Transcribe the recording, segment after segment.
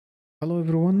Hello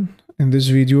everyone, in this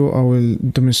video I will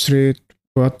demonstrate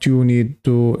what you need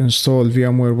to install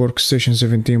VMware Workstation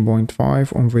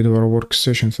 17.5 on Fedora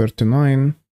Workstation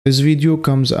 39. This video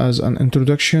comes as an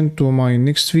introduction to my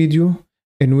next video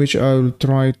in which I will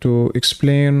try to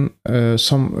explain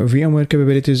some VMware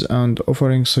capabilities and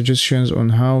offering suggestions on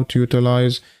how to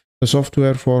utilize the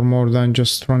software for more than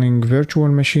just running virtual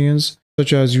machines,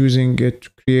 such as using it to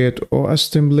create OS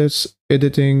templates,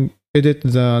 edit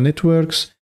the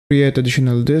networks, create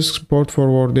additional disks, port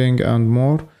forwarding, and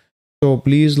more. So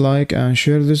please like and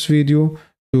share this video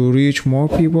to reach more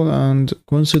people, and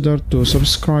consider to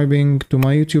subscribing to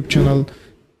my YouTube channel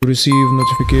to receive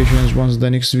notifications once the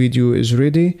next video is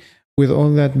ready. With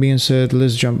all that being said,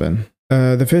 let's jump in.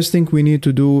 The first thing we need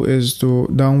to do is to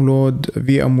download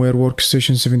VMware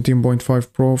Workstation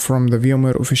 17.5 Pro from the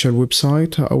VMware official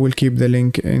website. I will keep the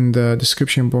link in the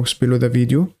description box below the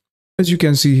video. As you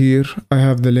can see here, I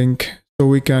have the link. So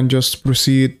we can just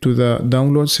proceed to the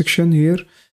download section here.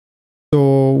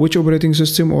 So which operating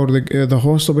system or the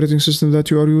host operating system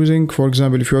that you are using. For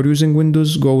example, if you are using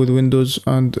Windows, go with Windows.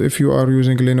 And if you are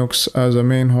using Linux as a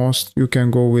main host, you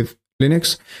can go with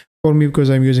Linux. For me,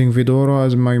 because I'm using Fedora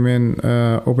as my main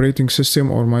operating system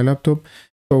or my laptop,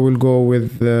 so we'll go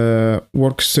with the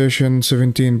Workstation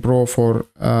 17 Pro for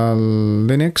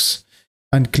Linux,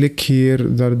 and click here.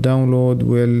 The download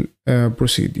will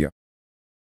proceed. Yeah.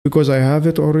 Because I have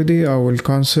it already, I will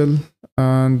cancel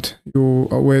and you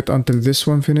wait until this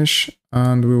one finish,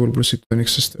 and we will proceed to the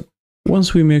next step.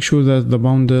 Once we make sure that the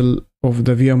bundle of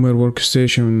the VMware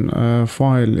Workstation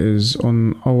file is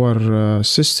on our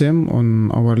system,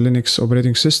 on our Linux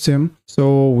operating system,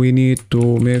 so we need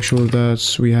to make sure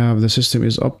that we have the system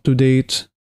is up to date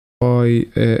by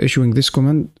issuing this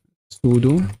command,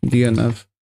 sudo dnf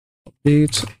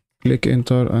update, click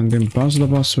enter, and then pass the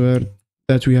password.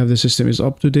 That we have the system is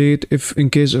up to date. If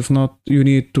not, you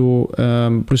need to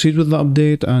proceed with the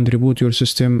update and reboot your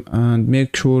system and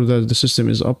make sure that the system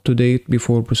is up to date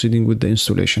before proceeding with the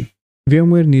installation.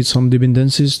 VMware needs some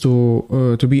dependencies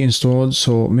to be installed,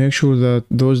 so make sure that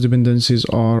those dependencies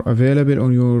are available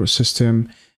on your system.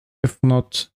 If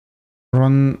not,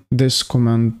 run this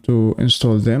command to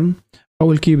install them. I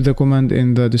will keep the command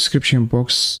in the description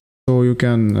box so you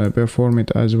can perform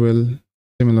it as well,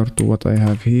 similar to what I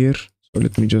have here. So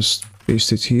let me just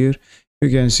paste it here. You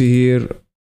can see here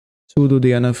sudo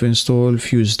dnf install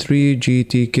fuse3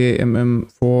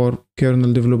 gtkmm4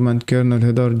 kernel development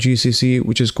kernel-header gcc,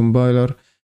 which is compiler,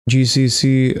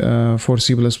 gcc for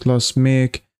c++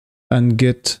 make, and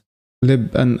get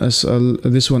libnsl.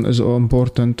 This one is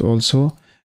important also.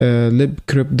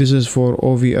 Libxcrypt, this is for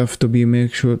OVF to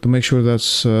make sure that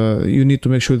you need to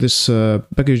make sure this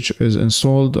package is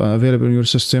installed, available in your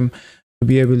system, to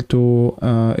be able to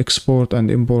export and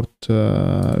import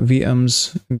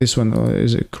VMs. This one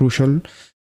is crucial.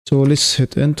 So let's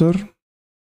hit enter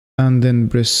and then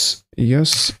press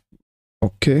yes.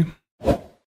 Okay.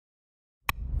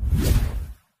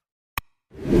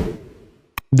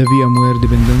 The VMware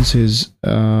dependencies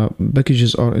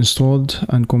packages are installed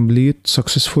and complete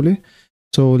successfully.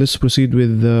 So let's proceed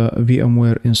with the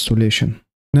VMware installation.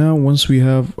 Now, once we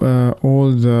have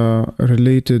all the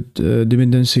related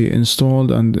dependency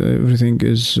installed and everything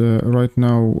is right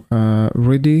now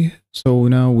ready, so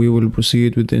now we will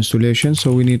proceed with the installation.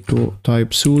 So we need to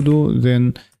type sudo,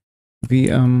 then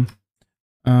vm,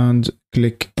 and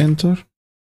click enter.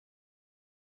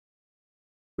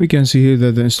 We can see here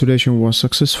that the installation was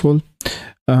successful,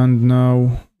 and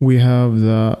now we have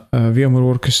the VMware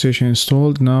Workstation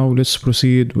installed. Now let's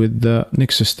proceed with the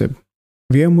next step.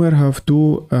 VMware have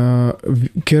two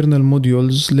kernel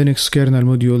modules, Linux kernel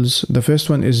modules. The first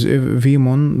one is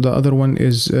vmon, the other one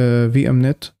is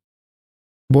vmnet.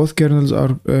 Both kernels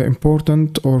are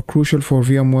important or crucial for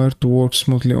VMware to work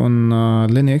smoothly on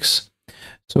Linux.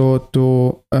 So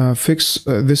to fix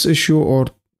this issue, or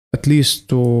at least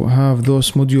to have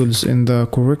those modules in the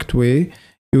correct way,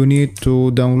 you need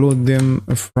to download them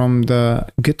from the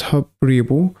GitHub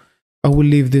repo. I will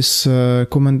leave this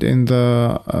comment in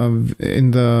the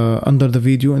under the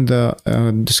video in the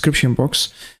description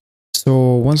box.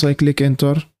 So once I click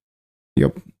enter,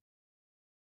 yep,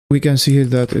 we can see here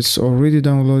that it's already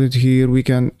downloaded here. We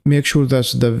can make sure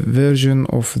that the version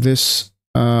of this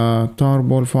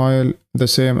tarball file the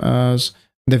same as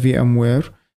the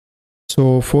VMware.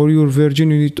 So for your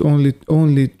version, you need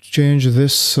only change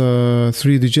this 3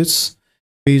 digits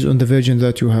based on the version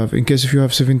that you have. In case if you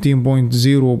have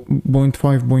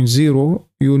 17.0.5.0,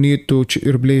 you need to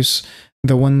replace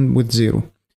the 1 with 0.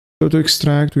 So to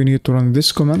extract, we need to run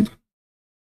this command.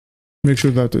 Make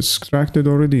sure that it's extracted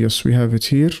already. Yes, we have it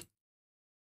here.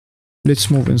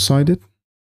 Let's move inside it.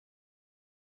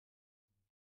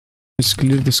 Let's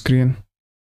clear the screen.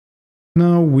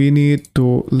 Now we need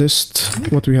to list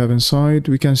what we have inside.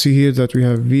 We can see here that we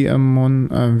have vmmon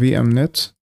and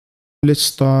vmnet. Let's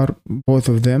start both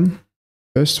of them.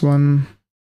 First one,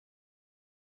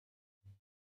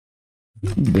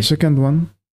 the second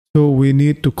one. So we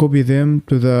need to copy them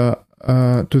to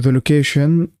the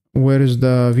location where is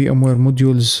the VMware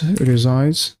modules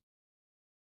resides.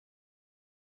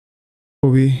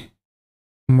 Copy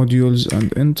modules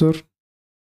and enter.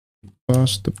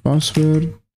 Pass the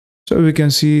password. So we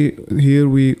can see here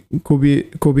we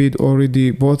copied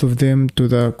already both of them to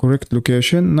the correct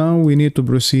location. Now we need to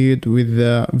proceed with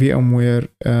the VMware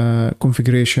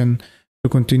configuration to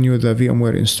continue the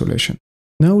VMware installation.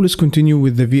 Now let's continue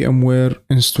with the VMware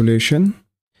installation.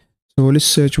 So let's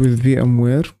search with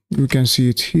VMware. You can see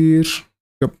it here.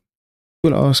 Yep. It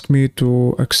will ask me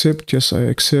to accept. Yes, I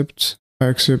accept. I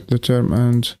accept the term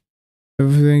and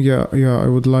everything. Yeah, I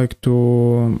would like to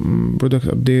product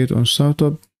update on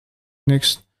startup.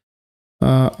 Next.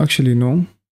 Actually no.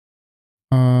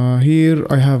 Here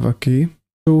I have a key.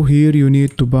 So here you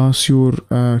need to pass your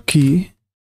key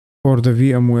for the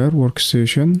VMware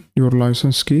Workstation, your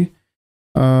license key.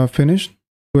 Finished.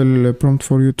 Will prompt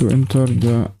for you to enter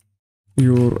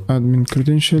your admin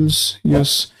credentials.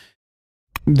 Yes.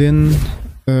 Then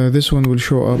this one will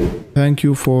show up. Thank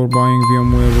you for buying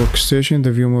VMware Workstation.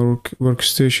 The VMware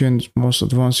Workstation is most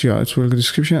advanced. Yeah, it's well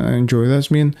description. I enjoy.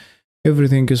 That means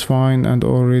everything is fine, and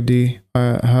already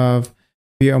I have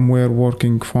VMware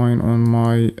working fine on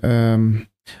my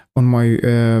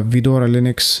Fedora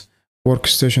Linux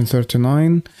Workstation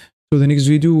 39. So the next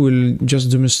video will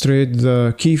just demonstrate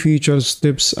the key features,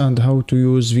 tips, and how to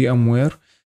use VMware.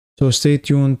 So stay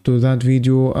tuned to that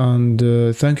video, and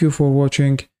thank you for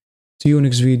watching. See you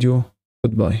next video.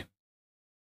 Goodbye.